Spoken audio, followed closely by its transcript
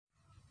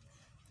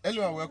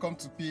Hello and welcome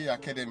to PA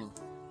Academy.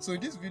 So in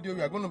this video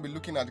we are going to be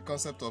looking at the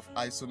concept of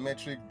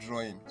isometric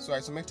drawing. So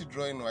isometric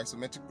drawing or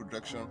isometric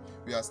projection,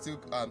 we are still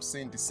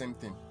saying the same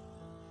thing.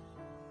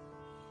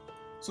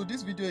 So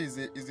this video is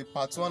a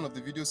part 1 of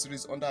the video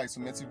series under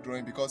isometric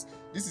drawing, because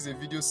this is a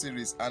video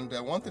series, and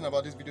one thing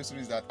about this video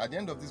series is that at the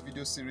end of this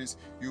video series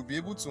you'll be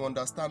able to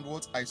understand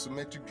what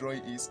isometric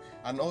drawing is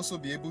and also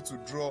be able to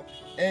draw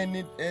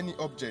any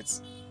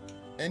object,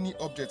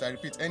 I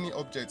repeat, any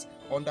object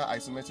under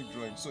isometric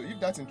drawing. So if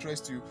that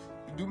interests you,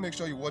 do make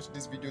sure you watch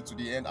this video to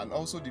the end, and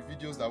also the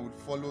videos that would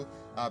follow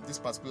this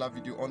particular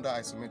video under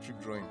isometric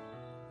drawing.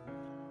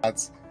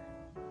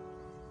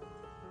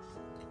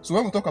 So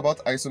when we talk about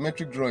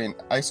isometric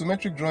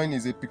drawing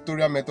is a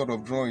pictorial method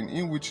of drawing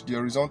in which the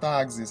horizontal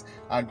axes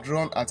are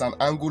drawn at an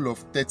angle of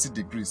 30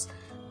 degrees.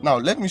 Now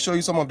let me show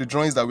you some of the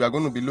drawings that we are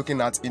going to be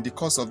looking at in the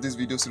course of this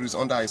video series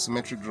under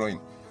isometric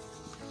drawing.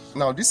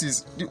 Now this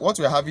is what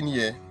we are having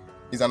here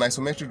is an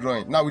isometric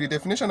drawing. Now with the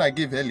definition I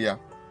gave earlier,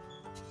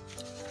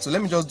 so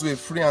let me just do a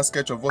freehand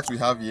sketch of what we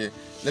have here.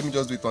 Let me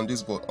just do it on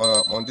this board,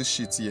 on this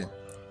sheet here.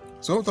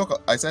 So when we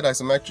talk, I said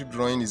isometric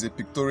drawing is a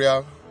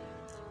pictorial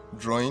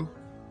drawing.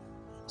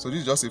 So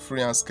this is just a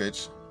freehand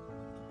sketch.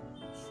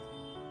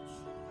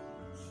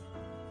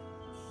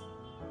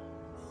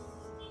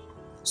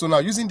 So now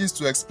using this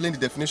to explain the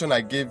definition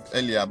I gave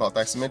earlier about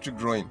isometric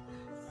drawing,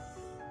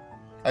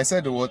 I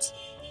said what?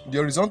 The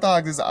horizontal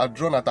axes are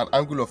drawn at an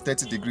angle of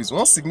 30 degrees.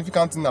 One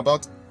significant thing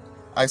about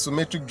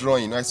isometric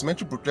drawing,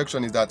 isometric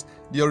projection, is that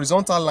the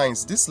horizontal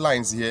lines, these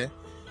lines here,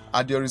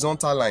 are the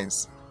horizontal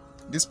lines.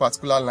 This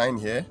particular line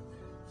here,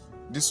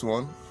 this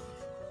one,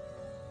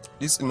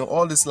 this,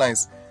 all these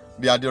lines,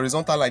 they are the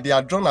horizontal line. They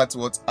are drawn at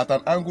what? At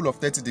an angle of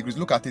 30 degrees.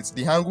 Look at it.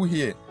 The angle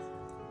here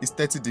is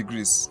 30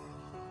 degrees.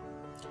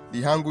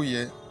 The angle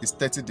here is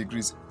 30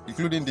 degrees.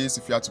 Including this,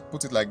 if you have to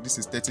put it like this,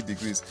 is 30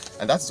 degrees.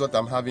 And that is what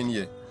I'm having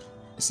here.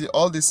 You see,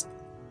 all these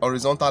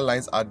horizontal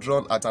lines are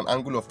drawn at an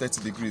angle of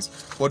 30 degrees.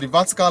 But the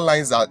vertical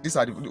lines are,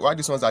 why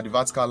these ones are the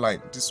vertical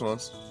line? These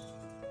ones.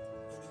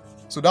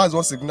 So that is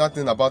one significant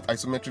thing about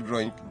isometric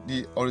drawing.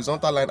 The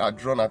horizontal line are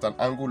drawn at an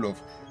angle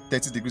of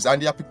 30 degrees.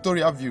 And they are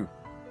pictorial view.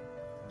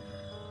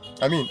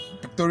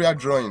 Pictorial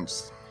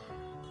drawings.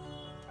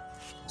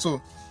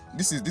 So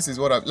this is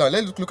what I've. Now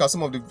let's look at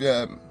some of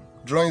the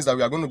drawings that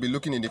we are going to be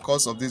looking in the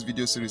course of this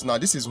video series. Now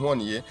this is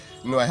one here.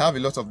 I have a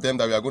lot of them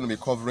that we are going to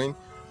be covering.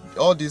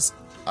 All these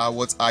are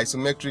what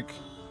isometric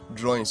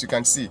drawings. You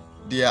can see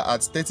they are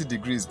at 30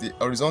 degrees. The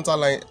horizontal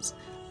lines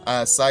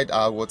side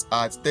are what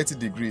are at 30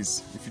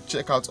 degrees. If you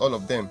check out all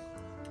of them,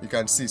 you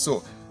can see.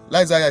 So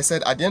like I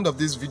said, at the end of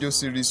this video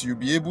series, you'll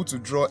be able to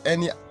draw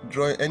any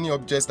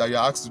objects that you're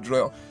asked to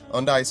draw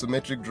under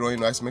isometric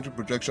drawing or isometric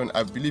projection.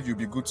 I believe you'll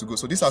be good to go.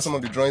 So these are some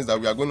of the drawings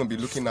that we are going to be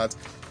looking at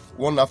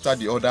one after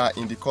the other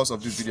in the course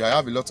of this video. I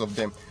have a lot of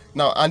them.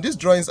 Now, and these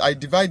drawings, I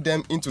divide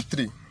them into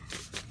 3.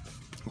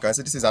 You can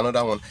see this is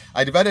another one.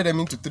 I divided them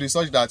into 3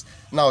 such that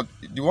now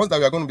the ones that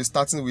we are going to be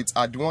starting with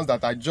are the ones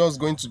that are just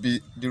going to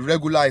be the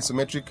regular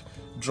isometric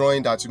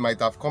drawing that you might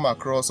have come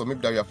across, or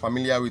maybe that you are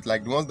familiar with,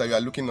 like the ones that you are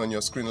looking on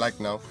your screen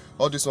like now.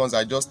 All these ones,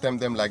 I just term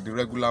them like the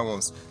regular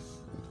ones.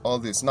 All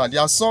this. Now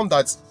there are some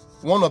that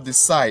one of the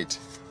side.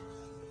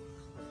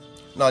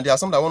 Now there are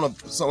some that one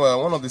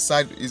of the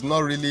side is not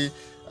really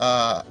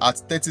at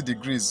 30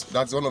 degrees.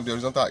 That's one of the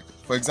horizontal.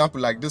 For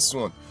example, like this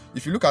one.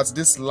 If you look at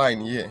this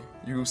line here,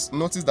 you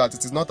notice that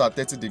it is not at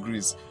 30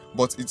 degrees,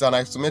 but it's an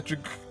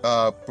isometric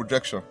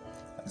projection.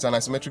 It's an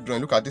isometric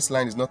drawing. Look at this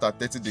line is not at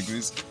 30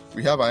 degrees.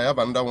 I have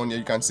another one here.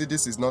 You can see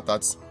this is not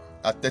at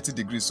 30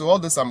 degrees. So all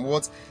this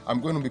what I'm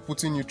going to be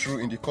putting you through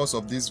in the course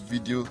of this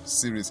video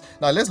series.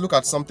 Now let's look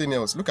at something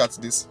else. Look at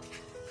this.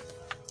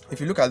 If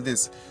you look at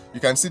this,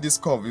 you can see this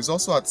curve is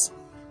also at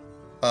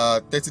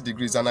 30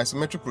 degrees, an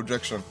isometric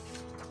projection.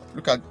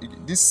 Look at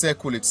this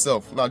circle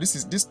itself. Now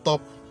this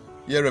top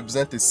here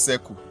represents a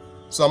circle.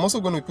 So I'm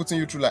also going to be putting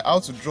you through like how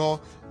to draw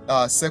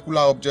a circular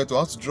object or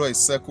how to draw a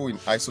circle in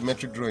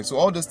isometric drawing. So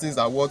all those things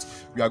are what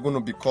we are going to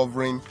be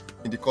covering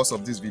in the course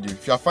of this video.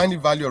 If you are finding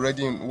value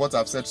already in what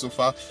I've said so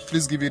far,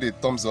 please give it a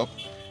thumbs up.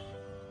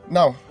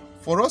 Now,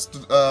 for us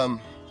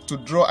to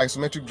draw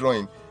isometric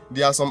drawing,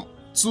 there are some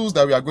tools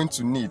that we are going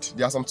to need.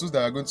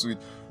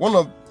 One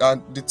of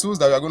the tools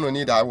that we are going to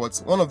need are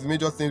what? One of the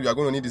major things we are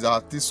going to need is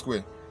our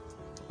T-square.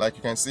 Like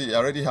you can see, I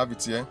already have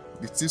it here,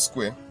 the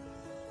T-square.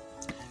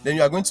 Then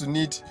you are going to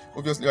need,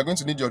 obviously, you are going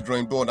to need your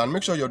drawing board, and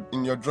make sure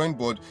in your drawing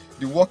board,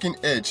 the working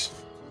edge.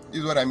 This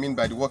is what I mean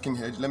by the working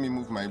edge. Let me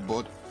move my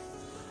board.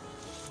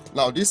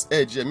 Now this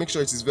edge here, make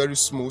sure it is very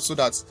smooth so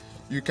that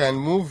you can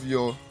move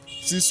your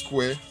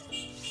T-square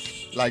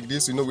like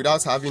this,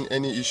 without having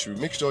any issue.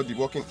 Make sure the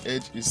working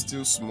edge is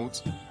still smooth.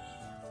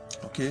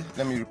 Okay,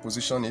 let me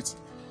reposition it.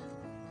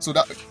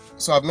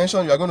 So I've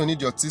mentioned you are going to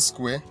need your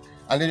T-square,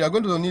 and then you are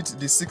going to need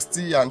the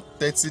 60 and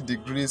 30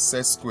 degrees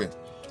set square.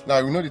 Now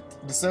the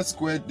set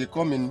square, they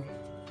come in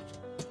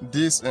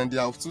this, and they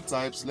are of 2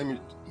 types. Let me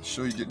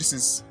show you.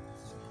 This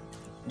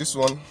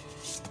one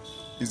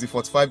is the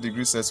 45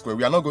 degree set square.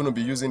 We are not going to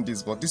be using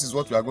this, but this is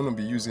what we are going to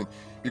be using,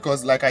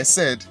 because like I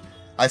said,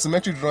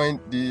 isometric drawing,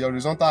 the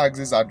horizontal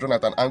axes are drawn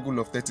at an angle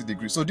of 30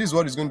 degrees. So this is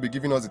what is going to be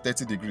giving us the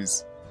 30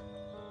 degrees.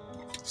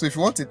 So if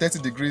you want a 30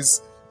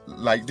 degrees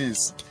like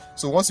this,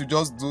 so what you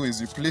just do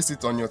is you place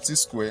it on your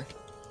T-square.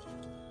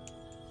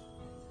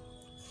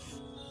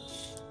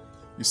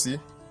 You see?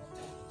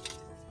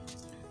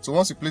 So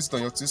once you place it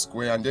on your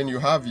T-square, and then you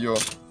have your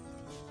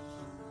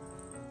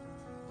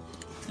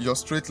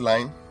straight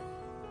line.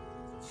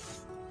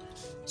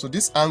 So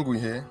this angle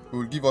here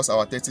will give us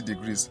our 30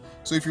 degrees.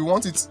 So if you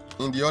want it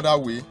in the other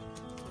way,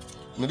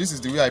 this is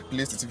the way I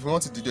placed it. If you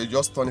want it, you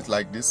just turn it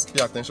like this.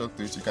 Pay attention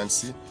to it, you can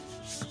see.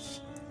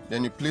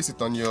 Then you place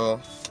it on your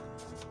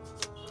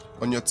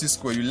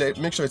T-square. You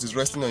make sure it is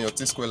resting on your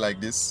T-square like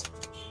this.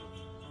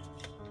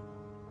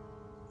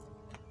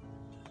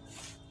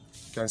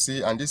 You can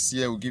see, and this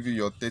here will give you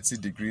your 30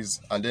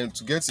 degrees. And then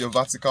to get your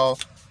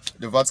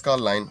the vertical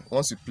line,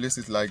 once you place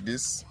it like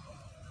this,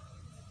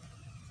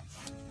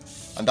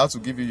 and that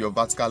will give you your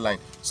vertical line.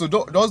 So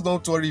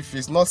don't worry if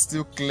it's not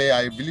still clear.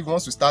 I believe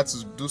once we start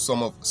to do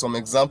some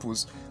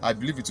examples, I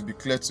believe it will be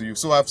clear to you.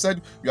 So I've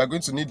said you are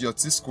going to need your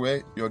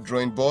T-square, your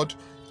drawing board,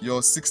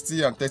 your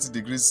 60 and 30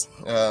 degrees,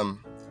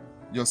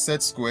 your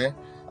set square,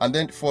 and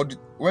then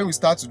when we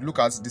start to look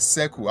at the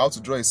circle, how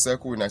to draw a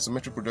circle in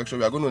isometric projection,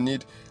 we are going to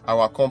need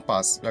our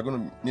compass. We are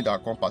going to need our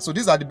compass. So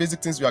these are the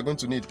basic things we are going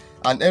to need,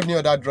 and any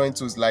other drawing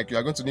tools, like you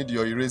are going to need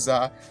your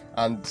eraser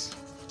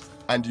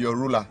and your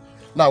ruler.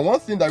 Now, one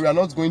thing that we are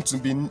not going to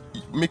be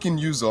making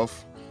use of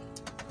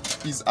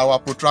is our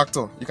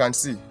protractor. You can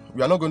see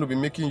we are not going to be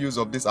making use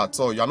of this at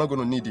all. You are not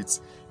going to need it.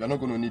 You are not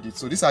going to need it.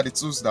 So these are the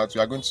tools that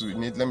we are going to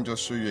need. Let me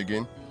just show you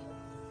again.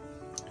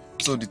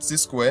 So the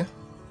T-square,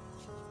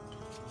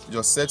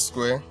 your set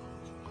square,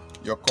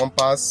 your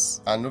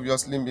compass, and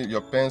obviously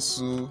your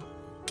pencil,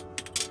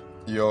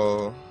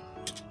 your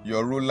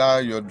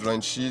ruler, your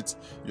drawing sheet,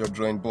 your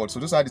drawing board. So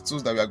those are the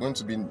tools that we are going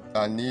to be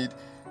need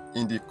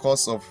in the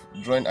course of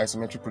drawing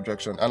isometric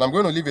projection. And I'm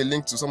going to leave a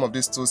link to some of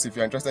these tools if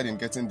you're interested in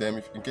getting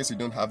them, in case you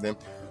don't have them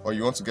or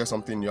you want to get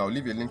something new. I'll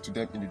leave a link to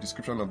them in the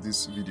description of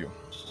this video.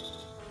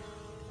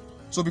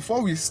 So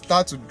before we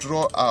start to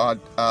draw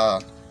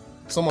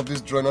some of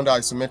this drawing under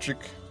isometric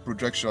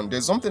projection,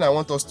 there's something I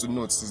want us to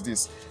note is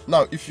this.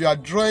 Now, if you are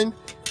drawing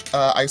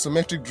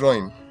isometric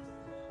drawing,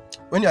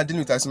 when you are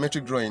dealing with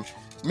isometric drawing,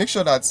 make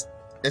sure that,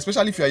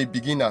 especially if you are a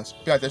beginner,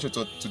 pay attention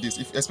to this.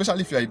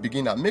 Especially if you are a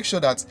beginner, make sure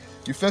that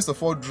you first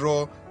of all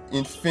draw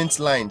in faint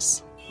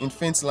lines.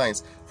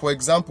 For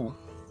example,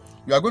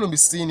 you are going to be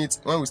seeing it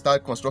when we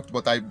start constructing,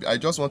 but I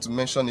just want to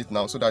mention it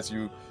now so that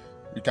you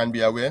can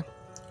be aware.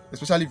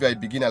 Especially if you are a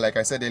beginner, like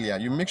I said earlier,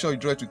 you make sure you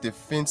draw it with a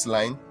faint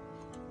line.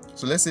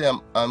 So let's say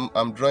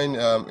I'm drawing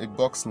a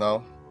box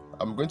now.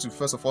 I'm going to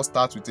first of all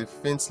start with a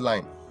faint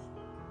line.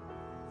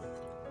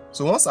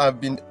 So once I've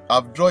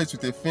drawn it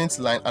with a faint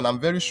line, and I'm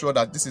very sure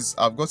that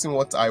I've gotten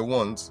what I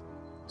want.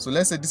 So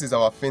let's say this is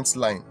our faint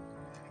line.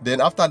 Then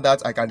after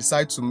that, I can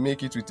decide to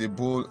make it with a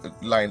bold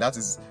line. That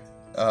is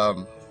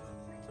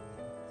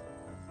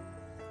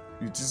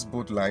with this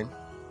bold line.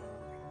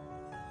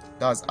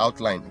 That's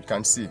outline, you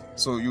can see.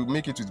 So you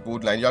make it with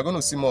bold line. You are going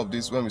to see more of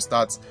this when we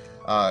start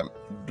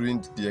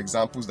doing the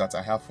examples that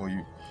I have for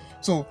you.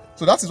 So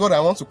that is what I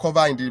want to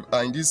cover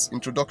in this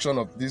introduction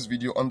of this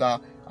video under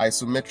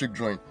isometric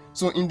drawing.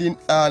 So in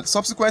the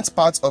subsequent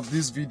parts of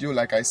this video,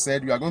 like I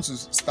said, we are going to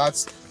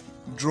start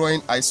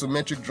drawing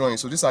isometric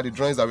drawings. So these are the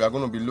drawings that we are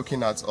going to be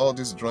looking at. All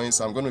these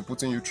drawings, I'm going to be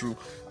putting you through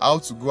how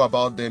to go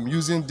about them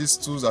using these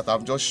tools that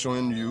I've just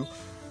shown you.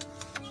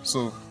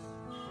 So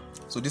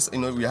this,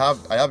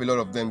 I have a lot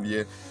of them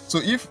here. So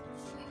if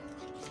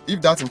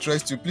that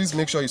interests you, please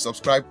make sure you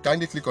subscribe.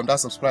 Kindly click on that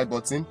subscribe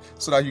button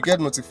so that you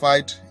get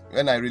notified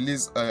when I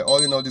release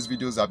all these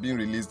videos are being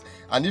released.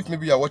 And if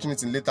maybe you are watching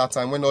it in later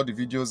time when all the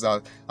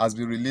videos has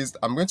been released,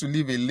 I'm going to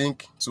leave a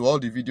link to all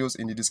the videos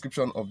in the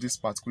description of this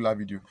particular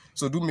video.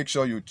 So do make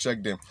sure you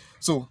check them.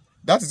 So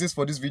that is it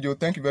for this video.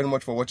 Thank you very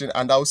much for watching,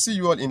 and I'll see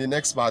you all in the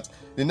next part.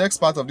 The next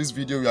part of this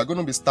video, we are going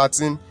to be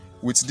starting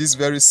with this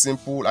very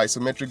simple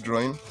isometric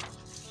drawing.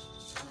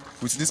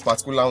 With this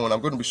particular one, I'm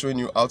going to be showing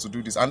you how to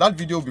do this, and that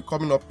video will be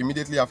coming up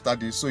immediately after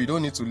this, so you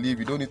don't need to leave,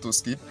 you don't need to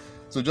skip.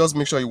 So just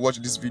make sure you watch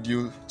this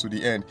video to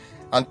the end.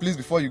 And please,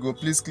 before you go,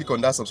 please click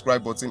on that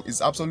subscribe button.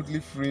 It's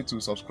absolutely free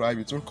to subscribe.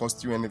 It won't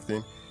cost you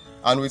anything.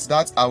 And with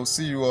that, I will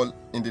see you all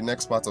in the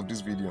next part of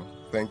this video.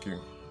 Thank you.